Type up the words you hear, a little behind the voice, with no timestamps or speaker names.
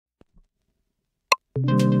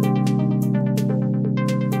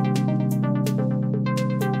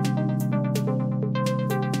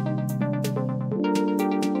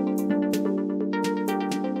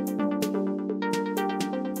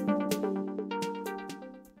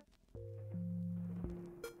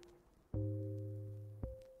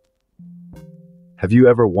Have you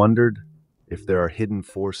ever wondered if there are hidden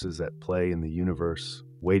forces at play in the universe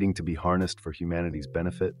waiting to be harnessed for humanity's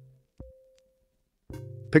benefit?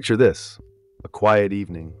 Picture this: a quiet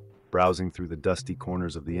evening, browsing through the dusty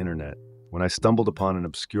corners of the internet, when I stumbled upon an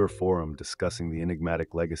obscure forum discussing the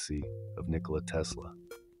enigmatic legacy of Nikola Tesla.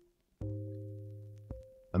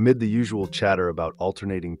 Amid the usual chatter about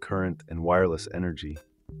alternating current and wireless energy,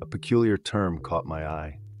 a peculiar term caught my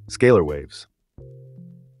eye: scalar waves.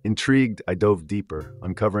 Intrigued, I dove deeper,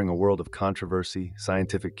 uncovering a world of controversy,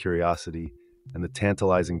 scientific curiosity, and the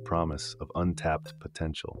tantalizing promise of untapped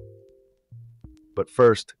potential. But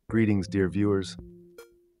first, greetings, dear viewers.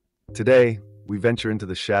 Today, we venture into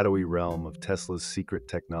the shadowy realm of Tesla's secret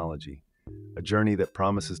technology, a journey that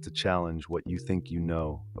promises to challenge what you think you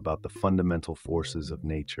know about the fundamental forces of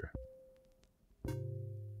nature.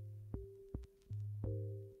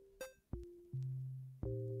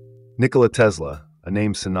 Nikola Tesla, a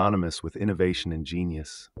name synonymous with innovation and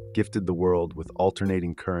genius, gifted the world with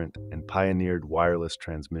alternating current and pioneered wireless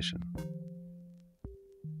transmission.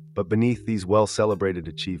 But beneath these well-celebrated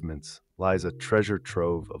achievements lies a treasure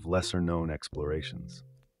trove of lesser-known explorations.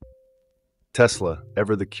 Tesla,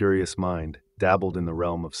 ever the curious mind, dabbled in the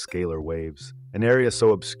realm of scalar waves, an area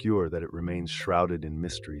so obscure that it remains shrouded in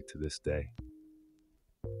mystery to this day.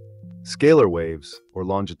 Scalar waves, or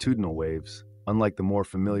longitudinal waves, unlike the more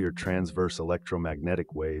familiar transverse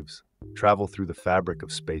electromagnetic waves, travel through the fabric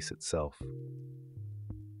of space itself.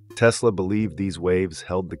 Tesla believed these waves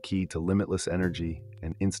held the key to limitless energy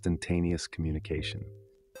and instantaneous communication.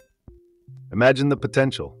 Imagine the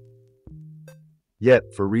potential. Yet,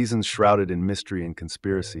 for reasons shrouded in mystery and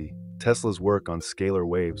conspiracy, Tesla's work on scalar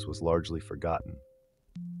waves was largely forgotten.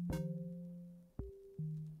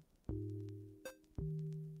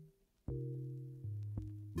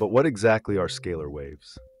 But what exactly are scalar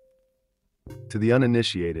waves? To the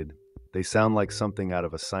uninitiated, they sound like something out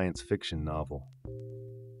of a science fiction novel.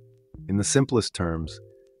 In the simplest terms,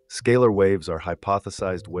 scalar waves are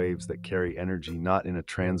hypothesized waves that carry energy not in a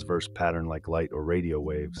transverse pattern like light or radio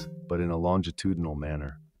waves, but in a longitudinal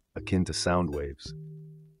manner, akin to sound waves.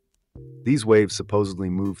 These waves supposedly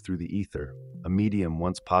move through the ether, a medium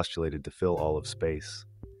once postulated to fill all of space.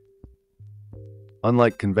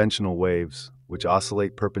 Unlike conventional waves, which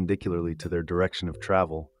oscillate perpendicularly to their direction of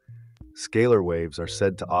travel, scalar waves are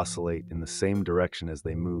said to oscillate in the same direction as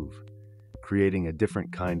they move, creating a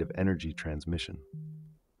different kind of energy transmission.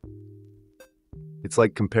 It's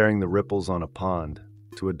like comparing the ripples on a pond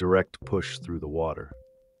to a direct push through the water.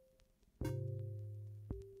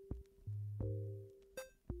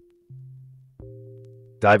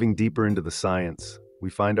 Diving deeper into the science, we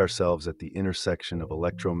find ourselves at the intersection of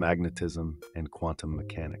electromagnetism and quantum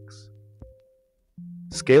mechanics.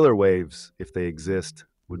 Scalar waves, if they exist,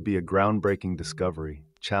 would be a groundbreaking discovery,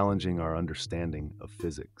 challenging our understanding of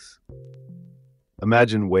physics.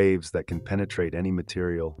 Imagine waves that can penetrate any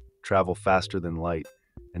material, travel faster than light,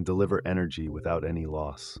 and deliver energy without any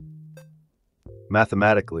loss.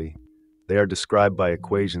 Mathematically, they are described by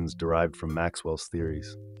equations derived from Maxwell's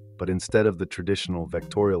theories, but instead of the traditional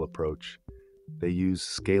vectorial approach, they use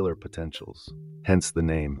scalar potentials, hence the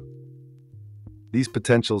name. These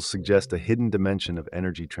potentials suggest a hidden dimension of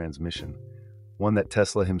energy transmission, one that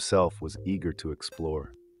Tesla himself was eager to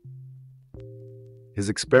explore. His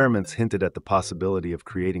experiments hinted at the possibility of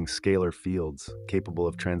creating scalar fields capable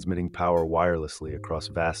of transmitting power wirelessly across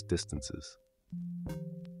vast distances.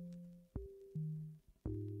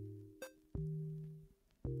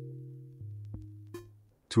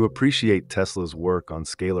 To appreciate Tesla's work on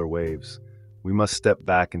scalar waves, we must step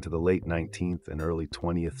back into the late 19th and early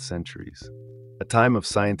 20th centuries, a time of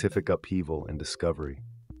scientific upheaval and discovery.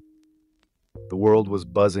 The world was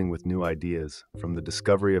buzzing with new ideas, from the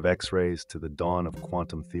discovery of X-rays to the dawn of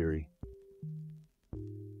quantum theory.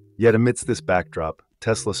 Yet amidst this backdrop,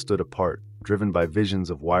 Tesla stood apart, driven by visions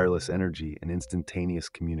of wireless energy and instantaneous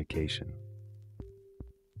communication.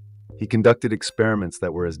 He conducted experiments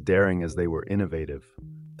that were as daring as they were innovative,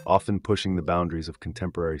 often pushing the boundaries of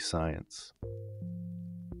contemporary science.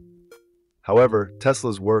 However,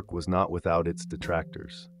 Tesla's work was not without its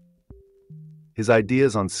detractors. His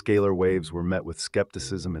ideas on scalar waves were met with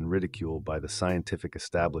skepticism and ridicule by the scientific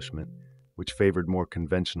establishment, which favored more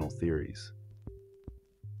conventional theories.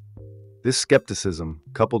 This skepticism,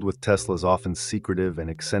 coupled with Tesla's often secretive and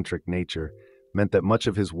eccentric nature, meant that much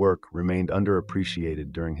of his work remained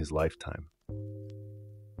underappreciated during his lifetime.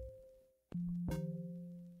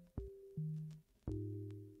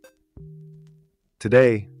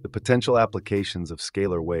 Today, the potential applications of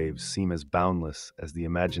scalar waves seem as boundless as the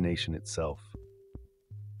imagination itself.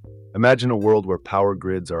 Imagine a world where power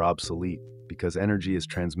grids are obsolete because energy is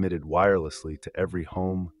transmitted wirelessly to every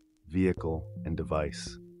home, vehicle, and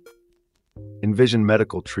device. Envision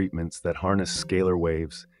medical treatments that harness scalar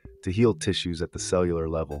waves to heal tissues at the cellular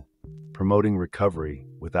level, promoting recovery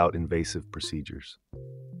without invasive procedures.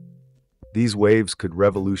 These waves could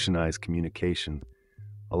revolutionize communication,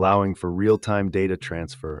 allowing for real-time data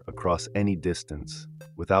transfer across any distance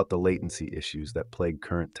without the latency issues that plague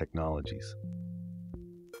current technologies.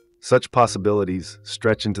 Such possibilities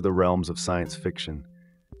stretch into the realms of science fiction,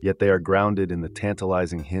 yet they are grounded in the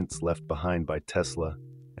tantalizing hints left behind by Tesla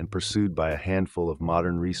and pursued by a handful of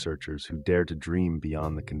modern researchers who dare to dream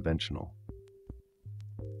beyond the conventional.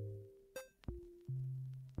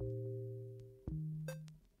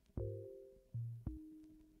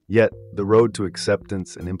 Yet, the road to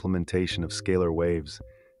acceptance and implementation of scalar waves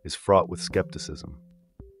is fraught with skepticism.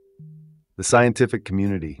 The scientific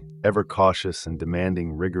community, ever cautious and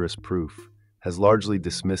demanding rigorous proof, has largely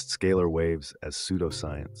dismissed scalar waves as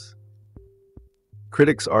pseudoscience.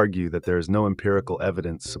 Critics argue that there is no empirical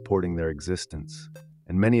evidence supporting their existence,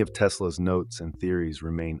 and many of Tesla's notes and theories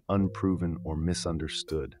remain unproven or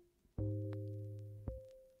misunderstood.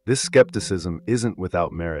 This skepticism isn't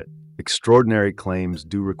without merit. Extraordinary claims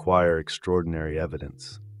do require extraordinary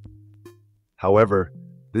evidence. However,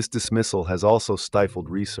 this dismissal has also stifled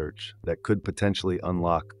research that could potentially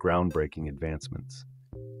unlock groundbreaking advancements.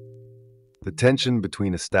 The tension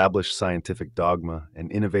between established scientific dogma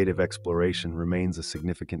and innovative exploration remains a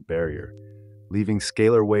significant barrier, leaving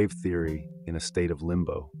scalar wave theory in a state of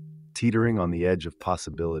limbo, teetering on the edge of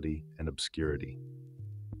possibility and obscurity.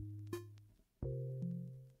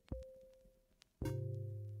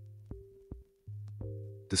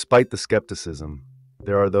 Despite the skepticism,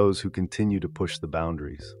 there are those who continue to push the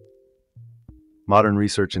boundaries. Modern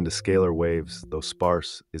research into scalar waves, though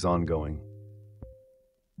sparse, is ongoing.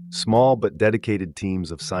 Small but dedicated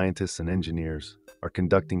teams of scientists and engineers are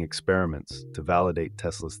conducting experiments to validate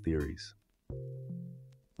Tesla's theories.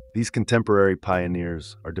 These contemporary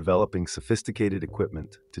pioneers are developing sophisticated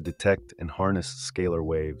equipment to detect and harness scalar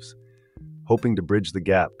waves, hoping to bridge the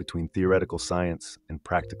gap between theoretical science and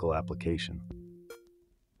practical application.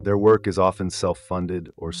 Their work is often self-funded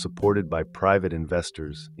or supported by private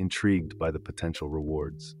investors intrigued by the potential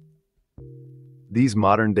rewards. These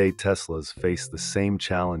modern-day Teslas face the same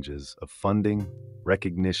challenges of funding,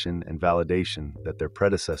 recognition, and validation that their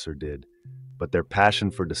predecessor did, but their passion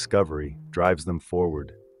for discovery drives them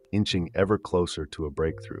forward, inching ever closer to a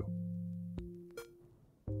breakthrough.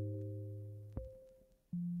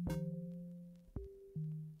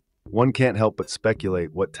 One can't help but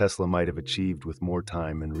speculate what Tesla might have achieved with more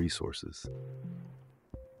time and resources.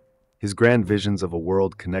 His grand visions of a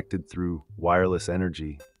world connected through wireless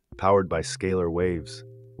energy, powered by scalar waves,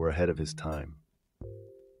 were ahead of his time.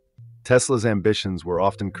 Tesla's ambitions were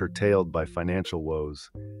often curtailed by financial woes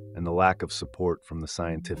and the lack of support from the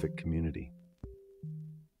scientific community.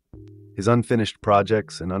 His unfinished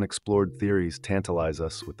projects and unexplored theories tantalize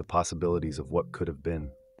us with the possibilities of what could have been.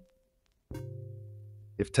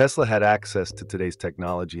 If Tesla had access to today's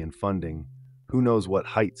technology and funding, who knows what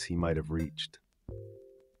heights he might have reached.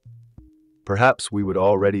 Perhaps we would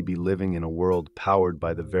already be living in a world powered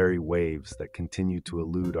by the very waves that continue to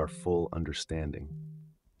elude our full understanding.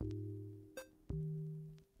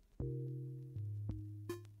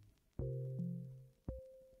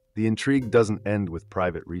 The intrigue doesn't end with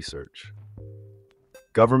private research.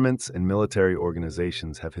 Governments and military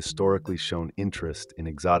organizations have historically shown interest in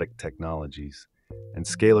exotic technologies, and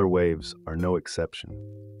scalar waves are no exception.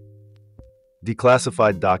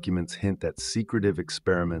 Declassified documents hint at secretive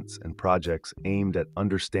experiments and projects aimed at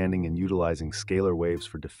understanding and utilizing scalar waves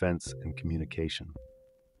for defense and communication.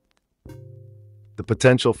 The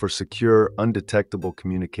potential for secure, undetectable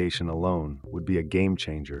communication alone would be a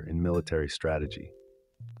game-changer in military strategy.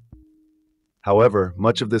 However,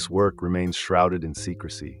 much of this work remains shrouded in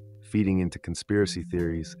secrecy, feeding into conspiracy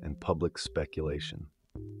theories and public speculation.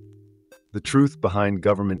 The truth behind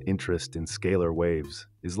government interest in scalar waves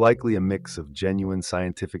is likely a mix of genuine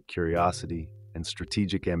scientific curiosity and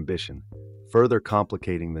strategic ambition, further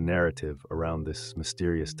complicating the narrative around this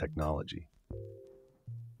mysterious technology.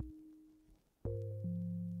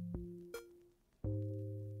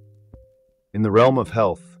 In the realm of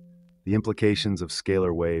health, the implications of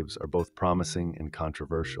scalar waves are both promising and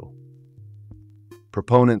controversial.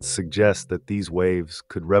 Proponents suggest that these waves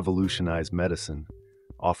could revolutionize medicine,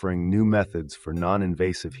 offering new methods for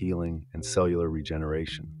non-invasive healing and cellular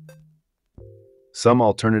regeneration. Some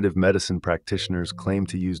alternative medicine practitioners claim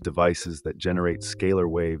to use devices that generate scalar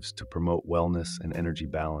waves to promote wellness and energy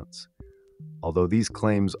balance, although these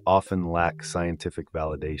claims often lack scientific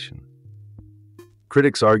validation.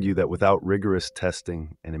 Critics argue that without rigorous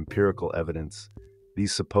testing and empirical evidence,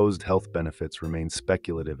 these supposed health benefits remain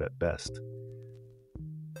speculative at best.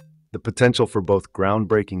 The potential for both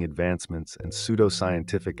groundbreaking advancements and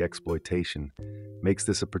pseudoscientific exploitation makes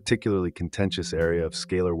this a particularly contentious area of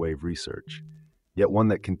scalar wave research, yet one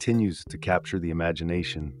that continues to capture the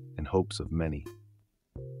imagination and hopes of many.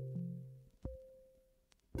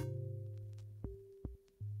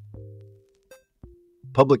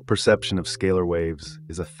 Public perception of scalar waves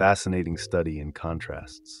is a fascinating study in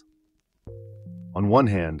contrasts. On one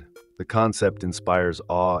hand, the concept inspires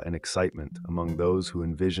awe and excitement among those who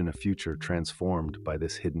envision a future transformed by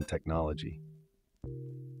this hidden technology.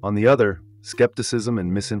 On the other, skepticism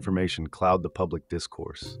and misinformation cloud the public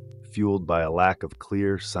discourse, fueled by a lack of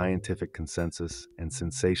clear scientific consensus and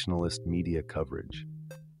sensationalist media coverage.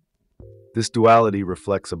 This duality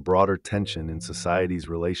reflects a broader tension in society's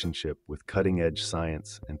relationship with cutting-edge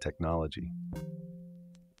science and technology.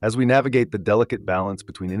 As we navigate the delicate balance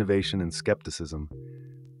between innovation and skepticism,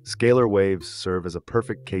 scalar waves serve as a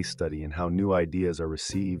perfect case study in how new ideas are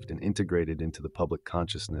received and integrated into the public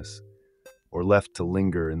consciousness, or left to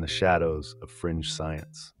linger in the shadows of fringe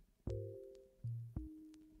science.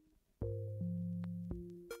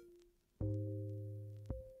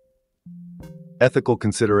 Ethical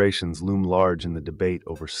considerations loom large in the debate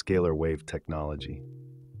over scalar wave technology.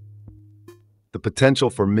 The potential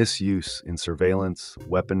for misuse in surveillance,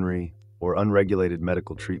 weaponry, or unregulated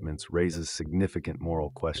medical treatments raises significant moral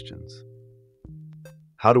questions.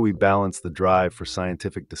 How do we balance the drive for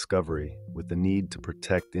scientific discovery with the need to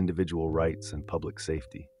protect individual rights and public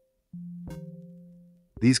safety?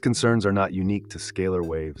 These concerns are not unique to scalar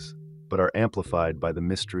waves, but are amplified by the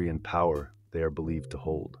mystery and power they are believed to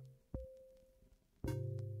hold.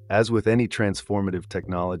 As with any transformative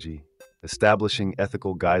technology, establishing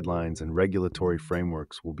ethical guidelines and regulatory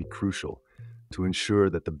frameworks will be crucial to ensure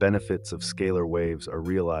that the benefits of scalar waves are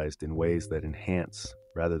realized in ways that enhance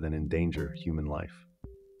rather than endanger human life.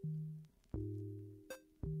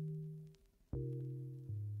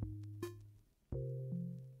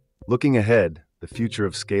 Looking ahead, the future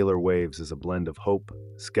of scalar waves is a blend of hope,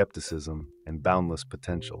 skepticism, and boundless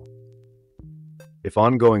potential. If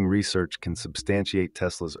ongoing research can substantiate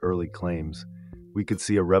Tesla's early claims, we could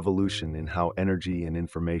see a revolution in how energy and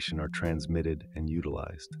information are transmitted and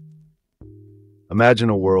utilized.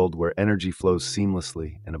 Imagine a world where energy flows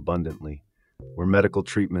seamlessly and abundantly, where medical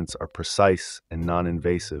treatments are precise and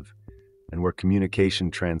non-invasive, and where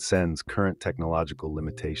communication transcends current technological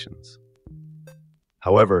limitations.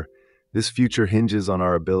 However, this future hinges on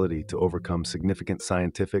our ability to overcome significant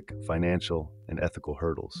scientific, financial, and ethical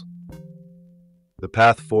hurdles. The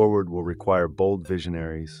path forward will require bold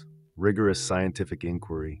visionaries, rigorous scientific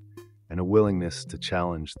inquiry, and a willingness to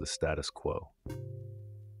challenge the status quo.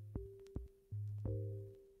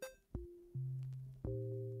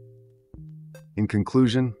 In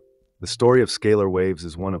conclusion, the story of scalar waves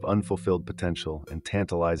is one of unfulfilled potential and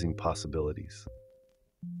tantalizing possibilities.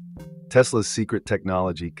 Tesla's secret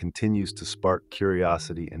technology continues to spark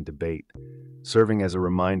curiosity and debate, serving as a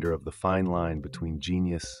reminder of the fine line between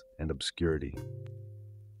genius and obscurity.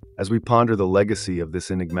 As we ponder the legacy of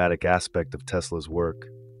this enigmatic aspect of Tesla's work,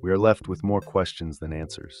 we are left with more questions than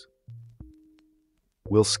answers.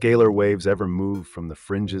 Will scalar waves ever move from the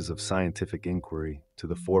fringes of scientific inquiry to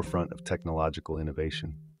the forefront of technological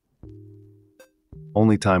innovation?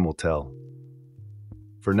 Only time will tell.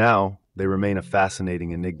 For now, they remain a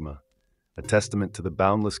fascinating enigma, a testament to the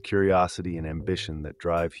boundless curiosity and ambition that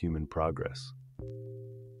drive human progress.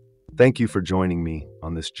 Thank you for joining me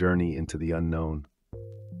on this journey into the unknown.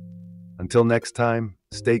 Until next time,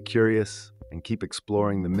 stay curious and keep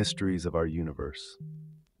exploring the mysteries of our universe.